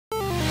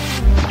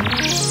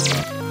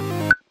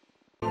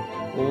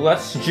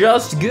Let's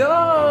just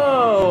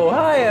go!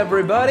 Hi,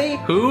 everybody!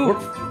 Who?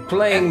 We're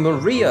playing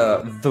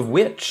Maria the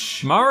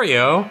Witch.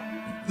 Mario?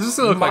 This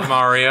doesn't look like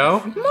Mario.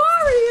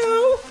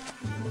 Mario!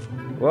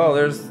 Well,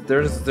 there's,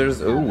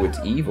 ooh, it's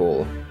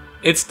evil.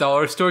 It's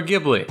Dollar Store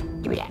Ghibli.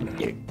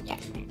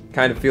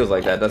 Kind of feels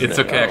like that, doesn't it? It's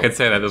okay, I can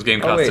say that. Those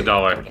games cost wait.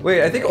 $1.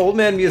 Wait, I think Old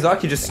Man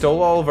Miyazaki just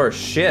stole all of our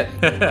shit.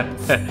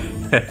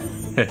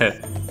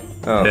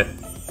 Oh.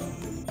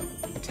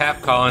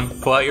 Tap, Colin.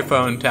 Pull out your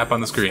phone, tap on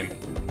the screen.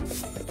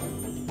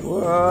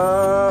 Whoa.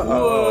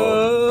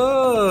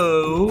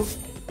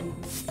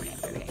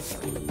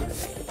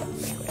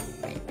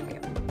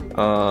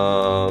 Whoa.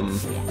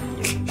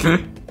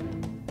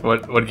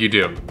 What did you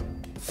do?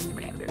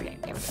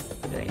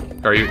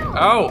 Are you?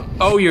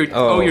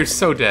 You're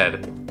so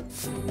dead.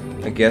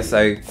 I guess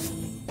I.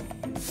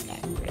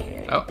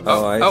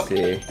 I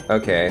see.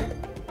 Okay.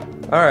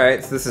 All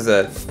right. So this is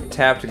a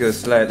tap to go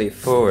slightly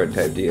forward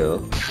type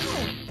deal.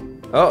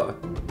 Oh,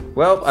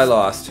 well, I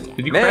lost.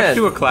 Did you crash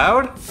to a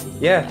cloud?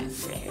 Yeah.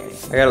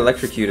 I got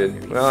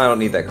electrocuted. Well, I don't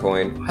need that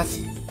coin. What?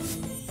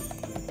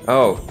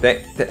 Oh,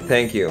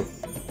 thank you.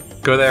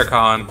 Go there,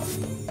 Colin.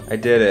 I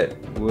did it.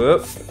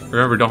 Whoop.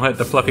 Remember, don't hit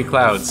the fluffy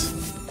clouds.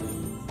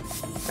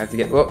 I have to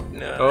get. Whoop.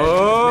 No.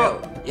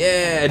 Oh.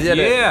 Yeah, I did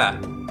it. Yeah.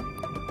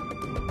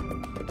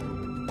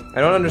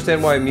 I don't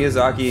understand why how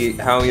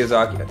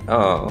Miyazaki.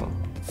 Oh.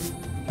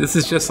 This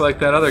is just like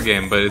that other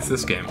game, but it's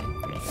this game.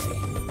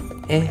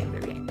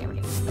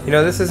 You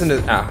know, this isn't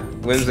as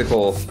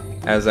whimsical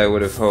as I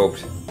would have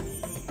hoped.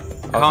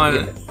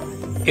 Colin,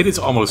 it is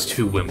almost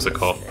too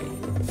whimsical.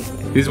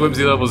 These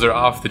whimsy levels are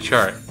off the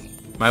chart.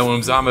 My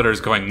whimsometer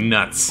is going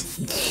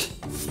nuts.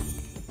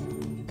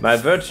 My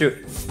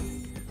virtue.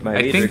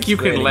 I think you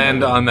can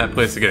land on that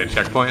place to get a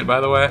checkpoint, by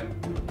the way.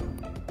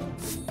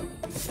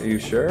 Are you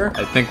sure?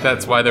 I think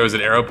that's why there was an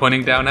arrow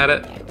pointing down at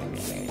it.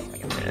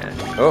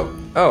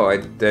 Oh, I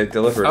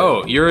delivered.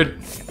 Oh, you're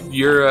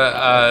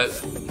a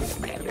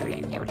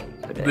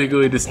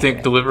legally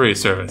distinct delivery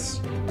service.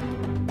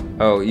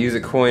 Oh, use a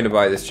coin to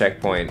buy this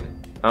checkpoint.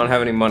 I don't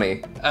have any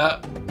money.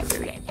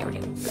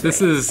 This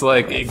is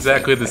like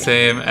exactly the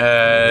same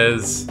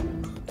as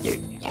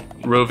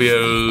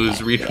Rovio's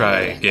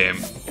retry game.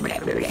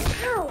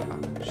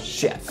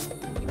 Shit.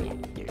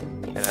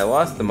 And I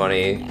lost the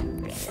money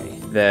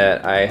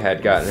that I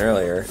had gotten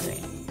earlier.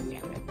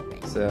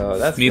 So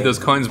that's Need good. those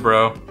coins,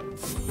 bro.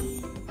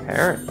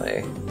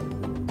 Apparently.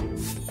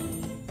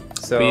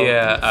 So But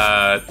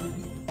yeah,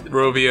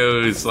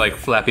 Rovio's like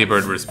Flappy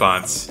Bird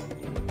response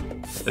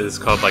is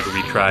called like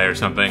retry or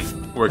something.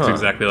 Works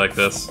exactly like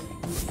this.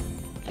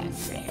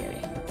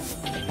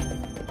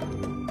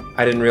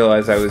 I didn't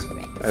realize I was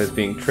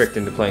being tricked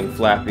into playing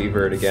Flappy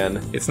Bird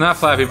again. It's not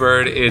Flappy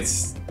Bird,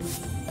 it's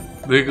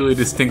legally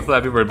distinct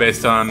Flappy Bird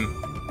based on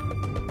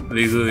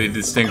legally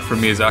distinct from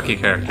Miyazaki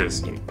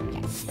characters.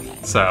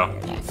 So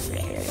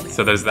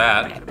there's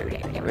that.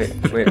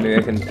 Wait, maybe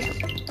I can.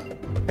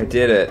 I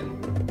did it.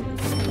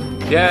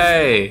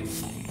 Yay!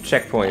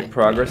 Checkpoint,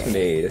 progress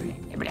made.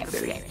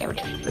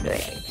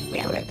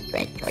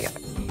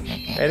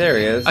 Hey, there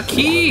he is. A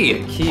key!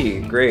 A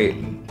key, great.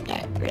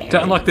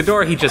 To unlock the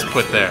door he just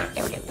put there.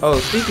 Oh,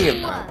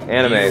 speaking of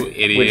anime, You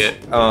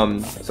idiot.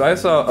 so I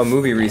saw a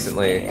movie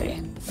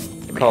recently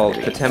called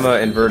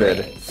Patema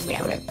Inverted.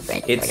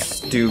 It's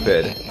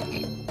stupid.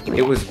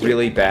 It was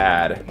really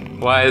bad.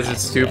 Why is it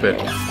stupid?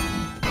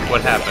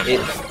 What happened?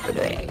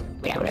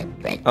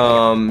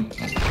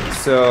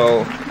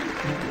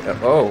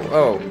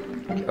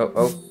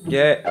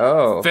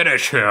 Yeah,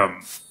 Finish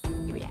him!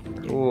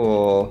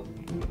 cool.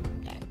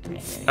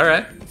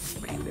 Alright.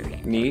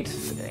 Neat.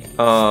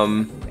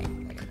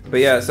 But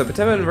yeah, so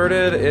Patema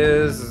Inverted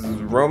is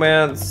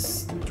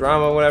romance,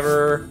 drama,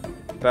 whatever,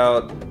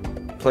 about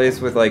a place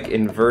with like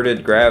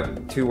inverted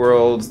two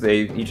worlds.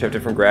 They each have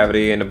different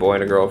gravity, and a boy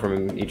and a girl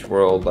from each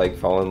world like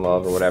fall in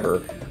love or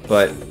whatever.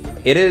 But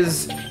it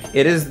is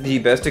the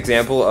best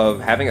example of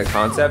having a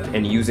concept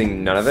and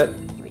using none of it,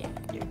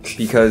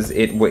 because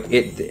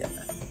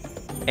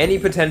any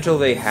potential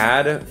they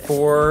had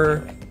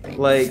for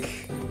like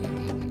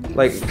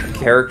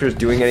characters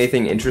doing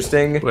anything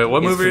interesting. Wait,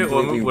 what movie?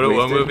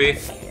 What movie?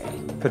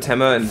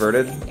 Patema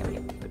Inverted.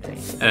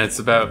 And it's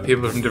about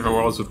people from different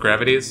worlds with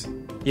gravities?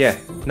 Yeah,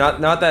 not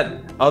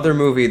that other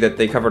movie that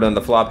they covered on the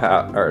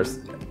Flophouse.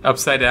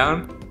 Upside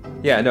Down?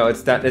 Yeah, no,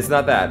 it's not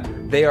that.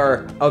 They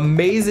are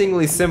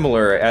amazingly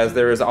similar, as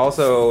there is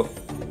also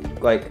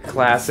like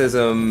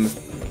classism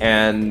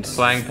and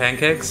Flying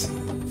pancakes?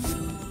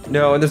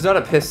 no, and there's not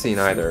a piss scene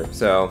either.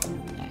 So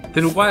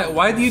Then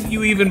why did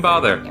you even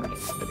bother?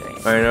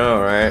 I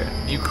know, right?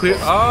 You clear.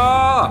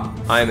 Ah!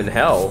 I'm in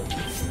hell.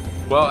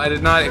 Well, I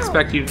did not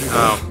expect you to.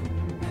 Oh.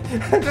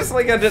 Just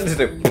like I didn't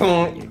do.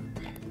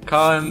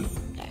 Colin,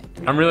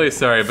 I'm really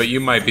sorry, but you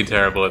might be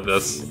terrible at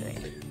this.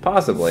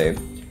 Possibly,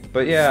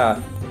 but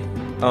yeah.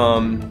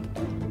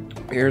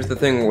 Here's the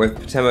thing with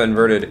Patema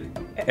Inverted.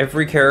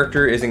 Every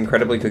character is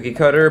incredibly cookie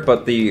cutter,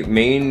 but the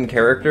main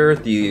character,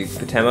 the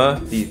Patema,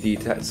 the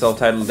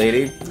self-titled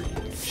lady,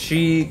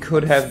 she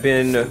could have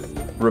been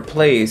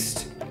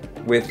replaced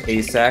with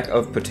a sack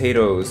of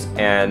potatoes,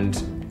 and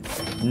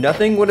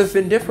nothing would have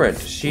been different.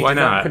 She Why did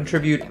not not?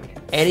 contribute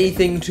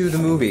anything to the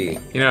movie.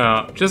 You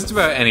know, just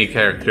about any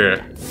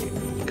character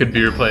could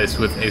be replaced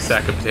with a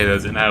sack of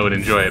potatoes, and I would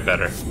enjoy it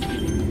better.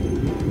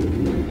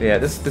 Yeah,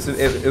 it was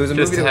a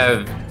Just movie to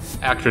that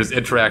have actors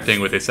interacting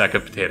with a sack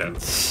of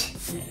potatoes.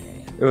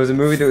 it was a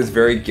movie that was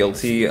very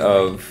guilty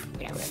of.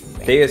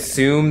 They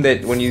assume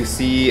that when you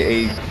see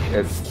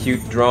a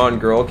cute drawn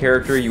girl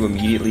character, you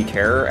immediately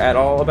care at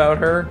all about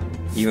her,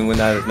 even when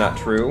that is not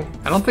true.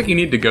 I don't think you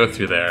need to go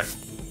through there.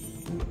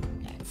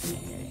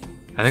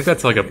 I think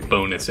that's like a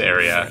bonus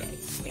area.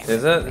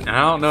 Is it? And I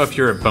don't know if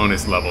you're a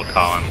bonus level,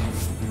 Colin.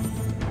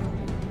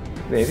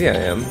 Maybe I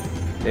am.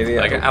 Maybe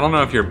Like, I. I don't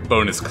know if you're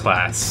bonus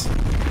class.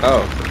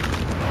 Oh.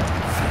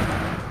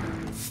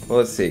 Well,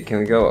 let's see. Can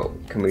we go?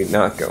 Can we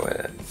not go in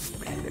it?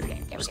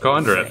 Just go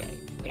under it.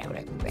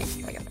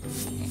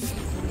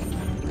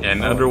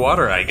 And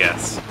underwater, I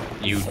guess.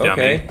 You dummy.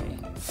 Okay.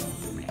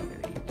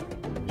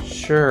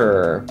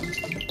 Sure.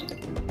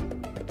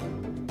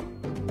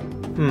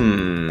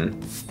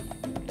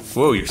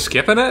 Whoa, you're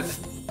skipping it?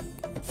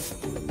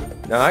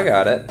 No, I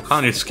got it.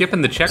 Colin, you're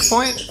skipping the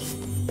checkpoint?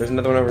 There's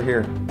another one over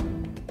here.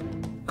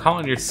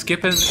 Colin, you're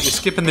skipping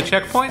the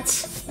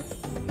checkpoints?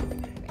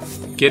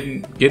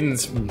 Getting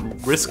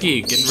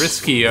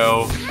risky,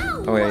 yo.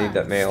 Oh wait, I need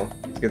that mail.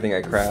 It's a good thing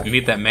I crashed. You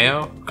need that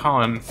mayo?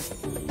 Colin,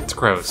 it's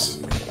gross.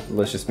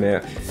 Delicious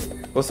mayo.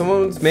 Well,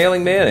 someone's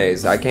mailing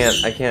mayonnaise. I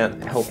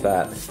can't help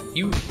that.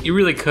 You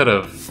really could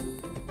have,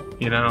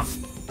 you know?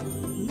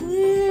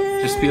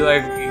 Just be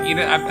like, you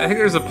know, I think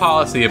there's a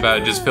policy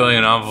about just filling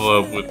an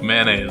envelope with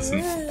mayonnaise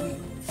and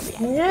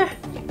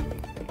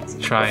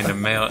trying to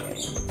mail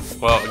it.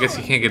 Well, I guess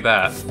you can't get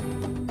that.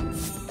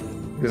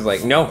 He was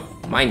like, no,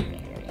 mine.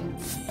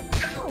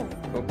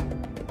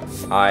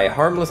 Oh. I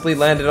harmlessly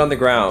landed on the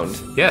ground.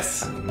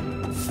 Yes.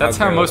 That's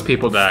how Okay. most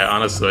people die,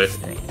 honestly.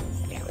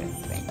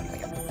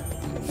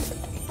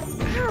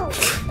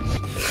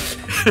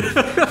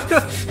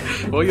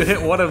 Well, you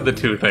hit one of the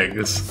two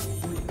things.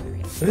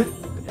 It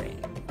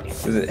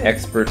was an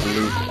expert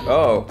loop.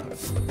 Oh,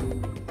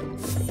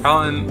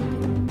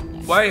 Colin,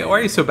 why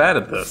are you so bad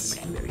at this?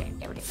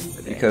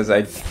 because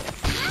I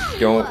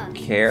don't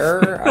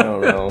care? I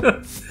don't know.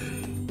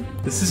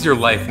 This is your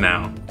life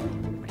now.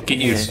 Get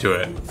used to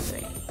it.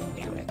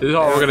 This is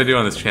all we're gonna do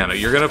on this channel.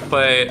 You're gonna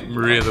play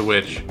Maria the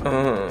Witch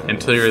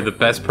until you're the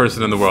best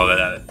person in the world at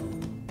it.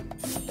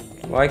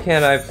 Why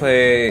can't I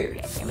play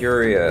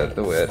Yuria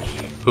the Witch?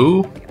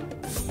 Who?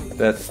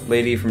 That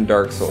lady from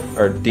Dark Souls,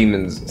 or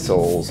Demon's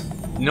Souls.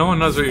 No one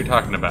knows what you're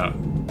talking about.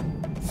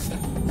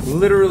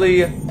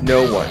 Literally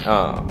no one.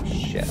 Oh,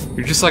 shit.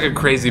 You're just like a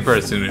crazy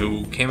person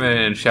who came in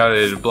and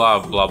shouted blah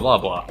blah blah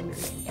blah.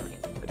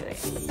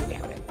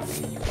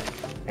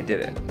 I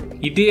did it.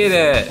 You did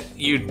it!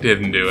 You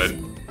didn't do it.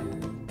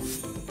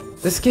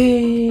 This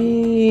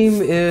game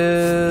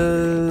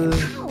is...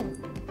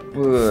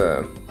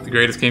 The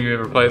greatest game you've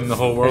ever played in the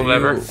whole world Have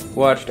ever? you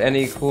watched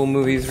any cool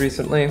movies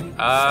recently?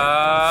 I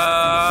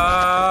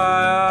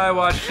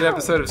watched an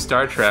episode of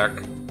Star Trek.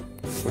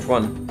 Which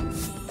one?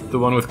 The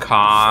one with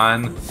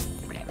Khan,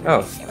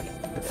 Oh.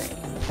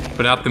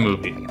 but not the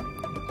movie.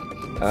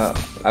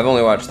 I've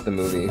only watched the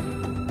movie.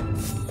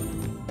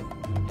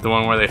 The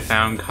one where they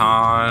found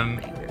Khan,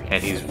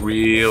 and he's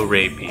real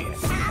rapey.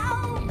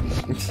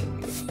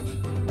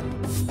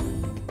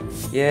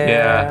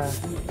 Yeah.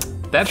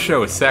 That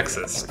show is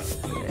sexist.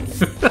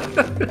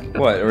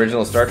 What,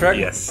 original Star Trek?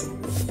 Yes.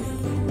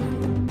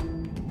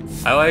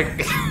 I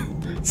like...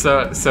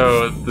 So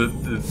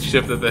the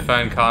ship that they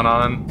find Khan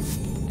on,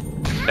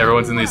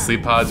 everyone's in these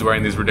sleep pods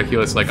wearing these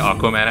ridiculous, like,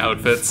 Aquaman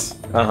outfits.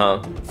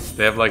 Uh-huh.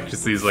 They have, like,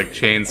 just these, like,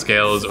 chain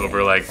scales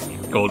over, like,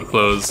 gold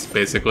clothes,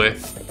 basically.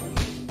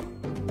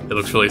 It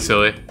looks really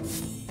silly.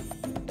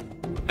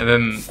 And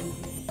then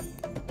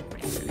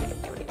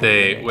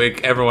they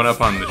wake everyone up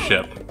on the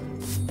ship.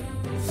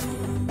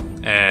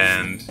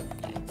 And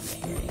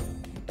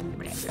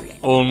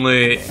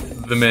only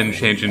the men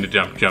change into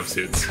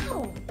jumpsuits.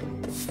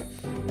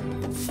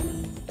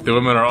 The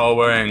women are all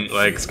wearing,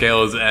 like,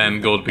 scales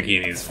and gold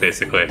bikinis,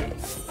 basically.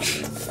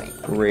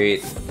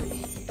 Great.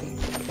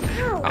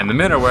 And the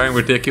men are wearing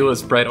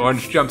ridiculous bright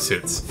orange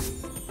jumpsuits.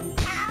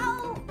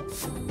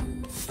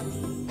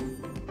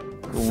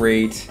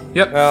 Great.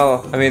 Yep.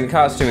 Well, I mean,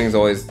 costuming is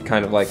always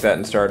kind of like that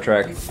in Star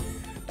Trek.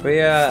 But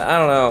yeah, I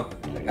don't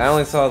know. I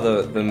only saw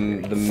the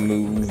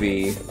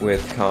movie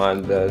with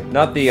Khan.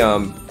 Not the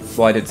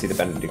well, I did see the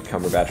Benedict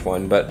Cumberbatch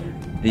one, but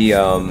the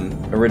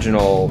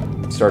original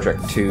Star Trek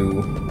II,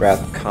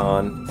 Wrath of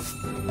Khan.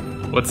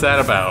 What's that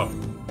about?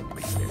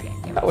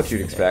 Not what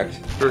you'd expect.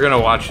 We're gonna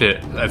watch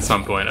it at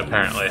some point,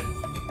 apparently.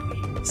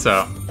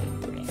 So,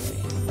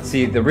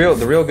 See, the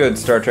real good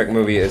Star Trek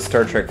movie is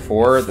Star Trek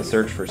IV: The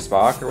Search for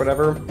Spock or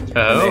whatever.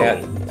 oh,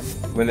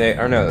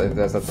 Or no,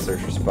 that's not The Search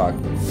for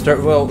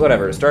Spock. Well,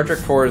 whatever. Star Trek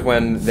IV is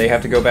when they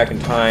have to go back in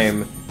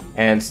time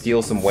and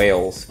steal some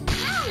whales.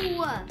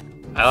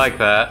 I like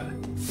that.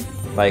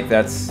 Like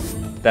that's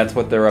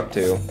what they're up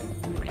to.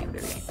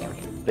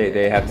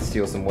 They have to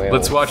steal some whales.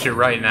 Let's watch it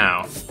right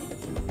now.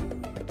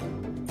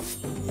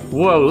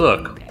 Whoa,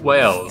 look.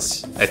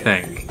 Whales, I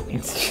think.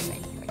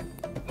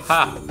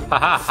 Ha! Ha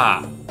ha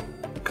ha!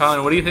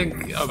 Colin, what do you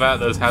think about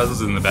those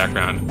houses in the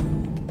background?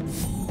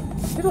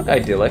 They look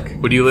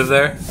idyllic. Would you live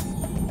there?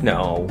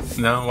 No.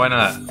 No? Why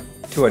not?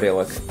 Too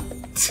idyllic.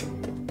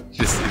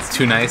 Just, it's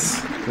too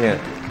nice? Yeah.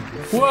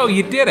 Whoa,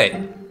 you did it!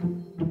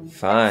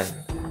 Fine.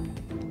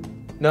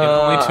 No, It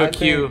only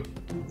took you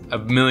a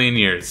million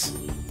years.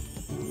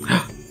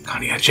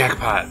 Connie got a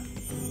jackpot.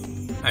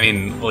 I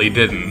mean, well, you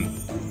didn't.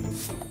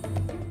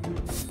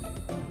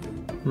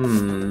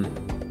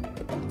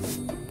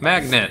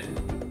 Magnet.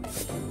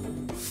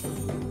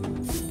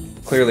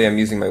 Clearly I'm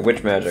using my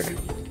witch magic.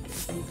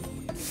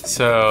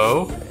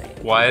 So,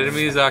 why did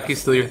Miyazaki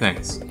steal your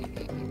things?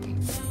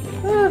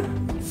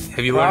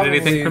 Have you learned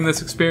anything Probably- from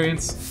this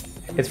experience?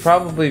 It's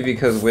probably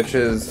because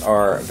witches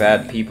are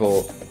bad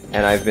people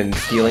and I've been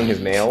stealing his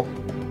mail.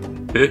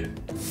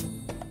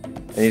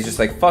 And he's just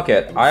like, fuck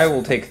it, I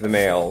will take the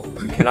mail.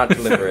 You cannot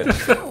deliver it.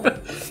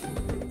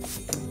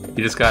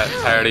 You just got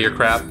tired of your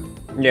crap?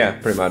 Yeah,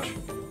 pretty much.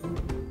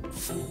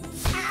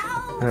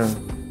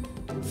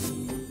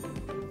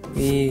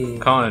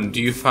 Colin,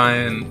 do you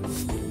find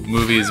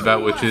movies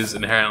about witches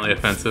inherently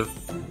offensive?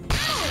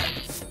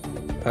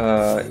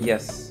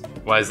 Yes.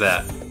 Why is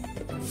that?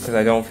 Because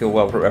I don't feel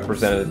well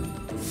represented.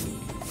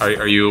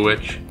 Are you a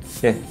witch?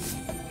 Yeah.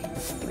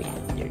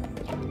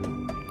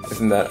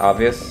 Isn't that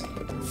obvious?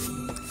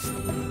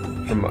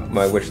 From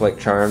my witch-like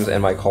charms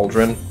and my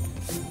cauldron.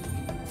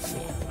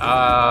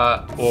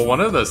 Well, one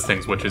of those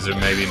things witches are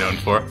maybe known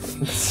for.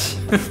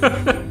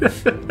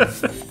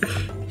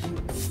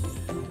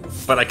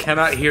 But I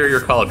cannot hear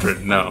your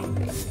cauldron, no.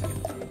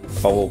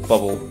 Bubble,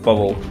 bubble,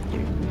 bubble.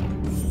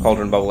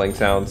 Cauldron bubbling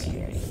sounds.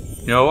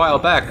 You know, a while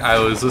back, I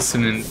was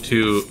listening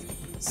to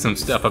some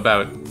stuff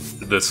about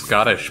the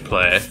Scottish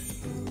play.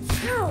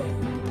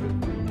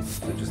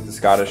 Just the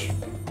Scottish...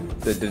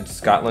 Did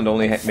Scotland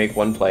only make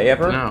one play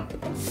ever? No.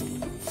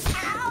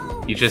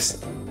 You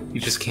just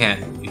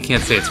can't. You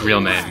can't say its real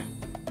name.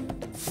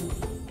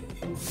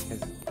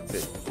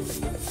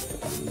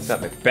 It's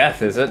not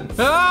Macbeth, is it?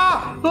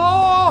 Ah!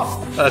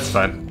 Oh! That's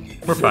fine.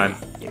 We're fine.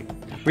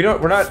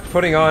 We're not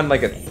putting on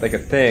like a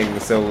thing,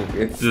 so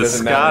it The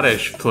doesn't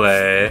Scottish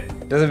play.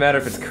 Doesn't matter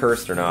if it's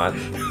cursed or not.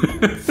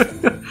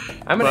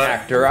 I'm an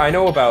actor. I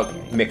know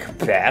about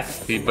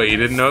Macbeth. But you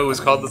didn't know it was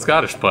called the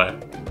Scottish play.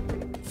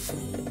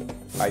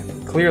 I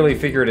clearly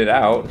figured it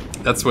out.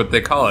 That's what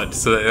they call it,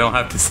 so they don't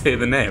have to say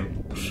the name.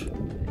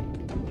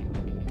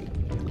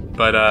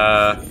 But,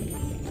 yeah,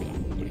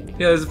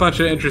 there's a bunch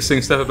of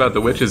interesting stuff about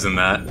the witches in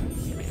that.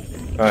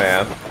 Oh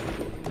yeah.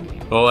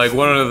 Well, like,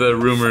 one of the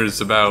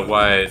rumors about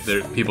why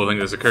people think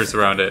there's a curse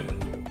around it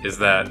is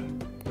that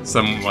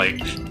some, like,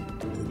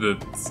 the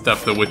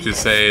stuff the witches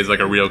say is, like,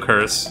 a real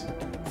curse.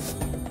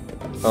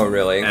 Oh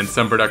really? And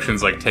some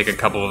productions, like, take a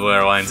couple of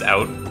their lines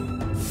out.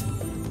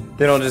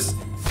 They don't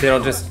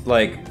just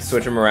like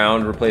switch them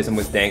around, replace them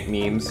with dank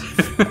memes.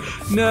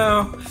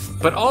 No.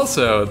 But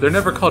also, they're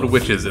never called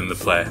witches in the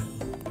play.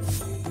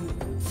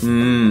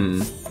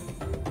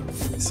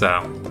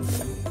 So.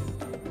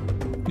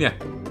 Yeah.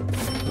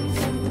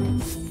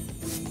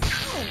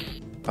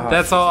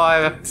 That's all I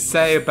have to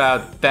say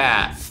about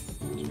that.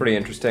 It's pretty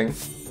interesting.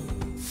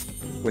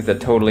 With a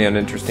totally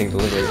uninteresting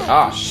delivery.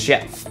 Ah,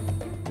 shit.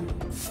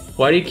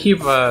 Why do you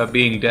keep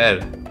being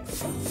dead?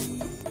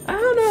 I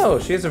don't know.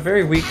 She has a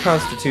very weak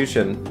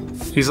constitution.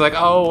 She's like,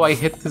 oh, I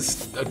hit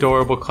this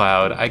adorable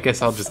cloud. I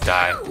guess I'll just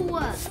die.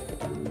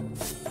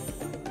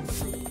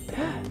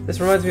 This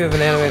reminds me of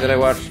an anime that I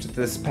watched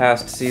this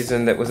past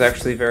season that was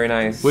actually very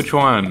nice. Which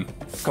one?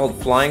 It's called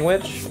Flying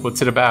Witch.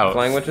 What's it about?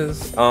 Flying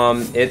Witches.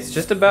 It's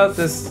just about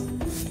this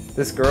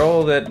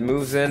girl that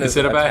moves in. Is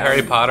it about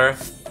Harry Potter?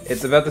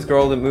 It's about this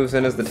girl that moves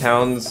in as the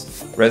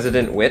town's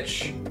resident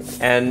witch,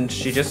 and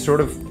she just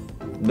sort of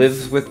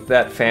lives with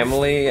that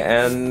family,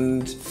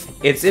 and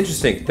it's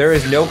interesting. There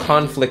is no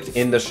conflict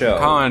in the show.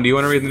 Colin, do you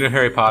want to read the new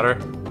Harry Potter?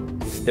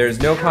 There's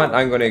no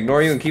I'm going to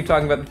ignore you and keep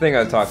talking about the thing I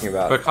was talking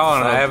about. But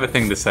Colin, I have a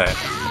thing to say.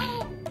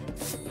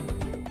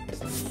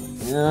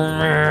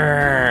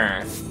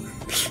 I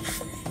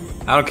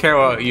don't care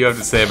what you have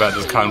to say about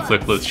this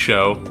conflictless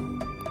show.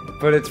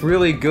 But it's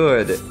really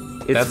good.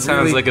 That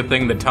sounds like a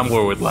thing that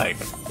Tumblr would like.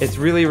 It's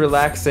really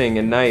relaxing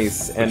and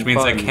nice and Which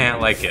means fun. I can't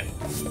like it.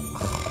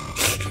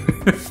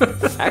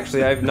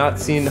 Actually, I've not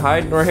seen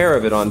hide nor hair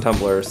of it on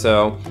Tumblr,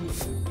 so...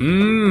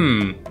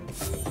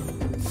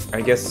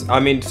 I guess, I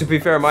mean, to be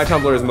fair, my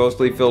Tumblr is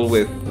mostly filled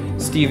with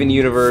Steven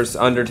Universe,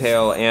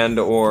 Undertale, and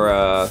or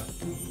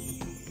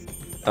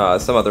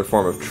some other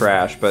form of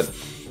trash, but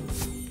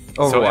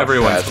Overwatch So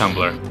everyone's trash.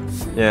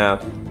 Tumblr. Yeah.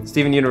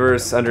 Steven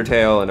Universe,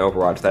 Undertale, and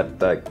Overwatch, that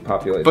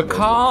population. But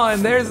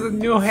Colin, there's a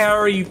new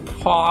Harry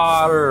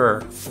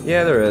Potter.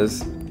 Yeah, there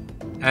is.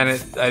 And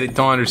I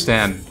don't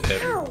understand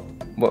it.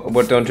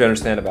 What don't you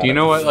understand about it? Do you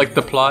know what, like,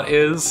 the plot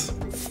is?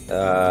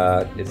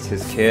 It's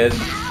his kid,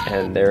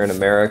 and they're in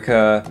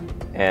America,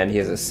 and he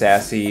has a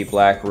sassy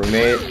black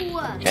roommate,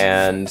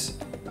 and,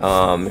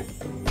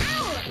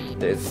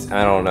 It's,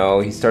 I don't know.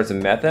 He starts a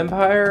meth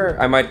empire.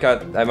 I might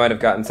have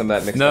gotten some of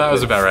that mixed No, up. that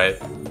was with- about right.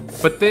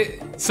 But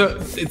so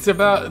it's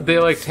about, they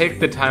like take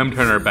the time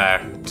turner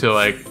back to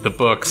like the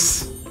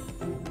books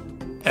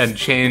and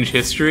change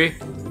history,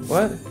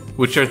 What?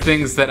 which are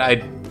things that I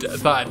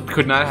thought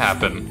could not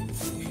happen.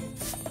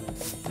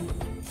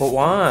 But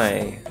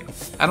why?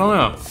 I don't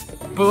know.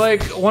 But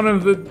like one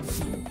of the,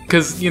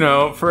 because, you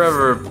know,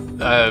 forever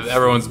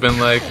everyone's been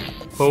like,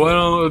 well,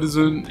 why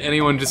doesn't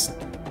anyone just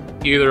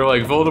either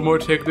like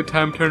Voldemort take the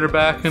time turner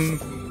back and,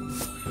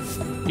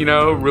 you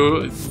know,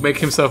 make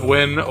himself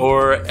win,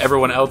 or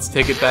everyone else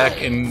take it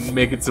back and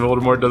make it so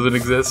Voldemort doesn't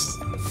exist?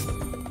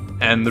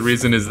 And the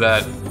reason is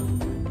that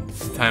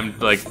time,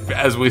 like,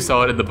 as we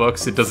saw it in the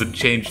books, it doesn't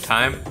change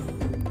time.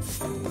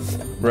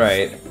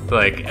 Right.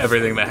 Like,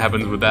 everything that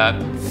happens with that,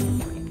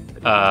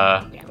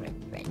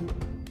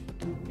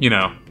 you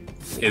know,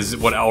 is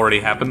what already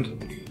happened.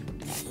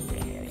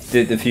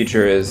 The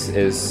future is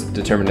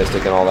deterministic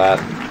and all that.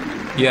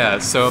 Yeah,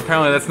 so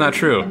apparently that's not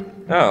true.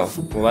 Oh,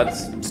 well,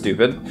 that's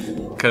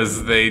stupid.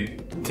 Because they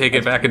take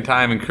it back in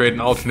time and create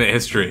an alternate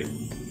history.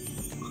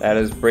 That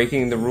is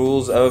breaking the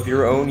rules of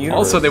your own universe.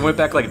 Also, they went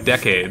back like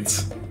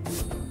decades.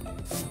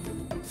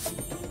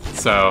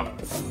 So,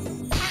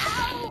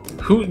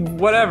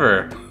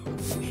 whatever.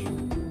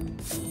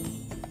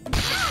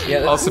 Yeah,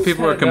 that Also, seems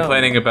people are kinda dumb.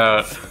 complaining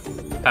about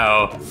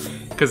how,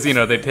 because, you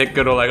know, they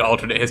go to like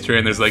alternate history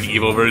and there's like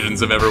evil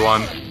versions of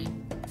everyone,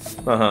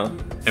 Uh-huh.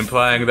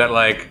 implying that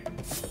like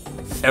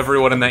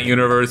everyone in that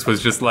universe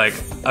was just like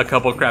a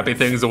couple crappy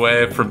things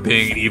away from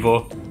being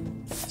evil.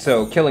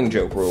 So, Killing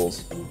Joke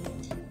rules.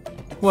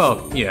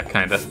 Well, yeah,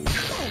 kinda.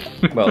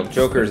 Well,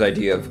 Joker's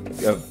idea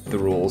of the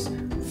rules.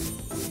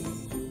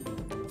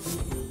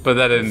 But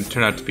that didn't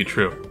turn out to be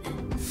true.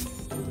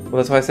 Well,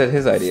 that's why I said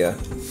his idea.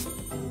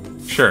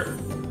 Sure.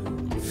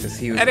 'Cause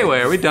he was, Anyway,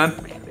 are we done?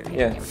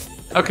 yeah.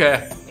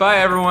 Okay. Bye,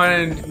 everyone.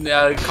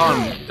 And call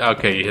him.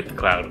 Okay, you hit the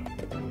cloud.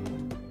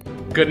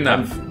 Good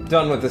enough. I'm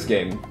done with this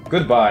game.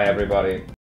 Goodbye, everybody.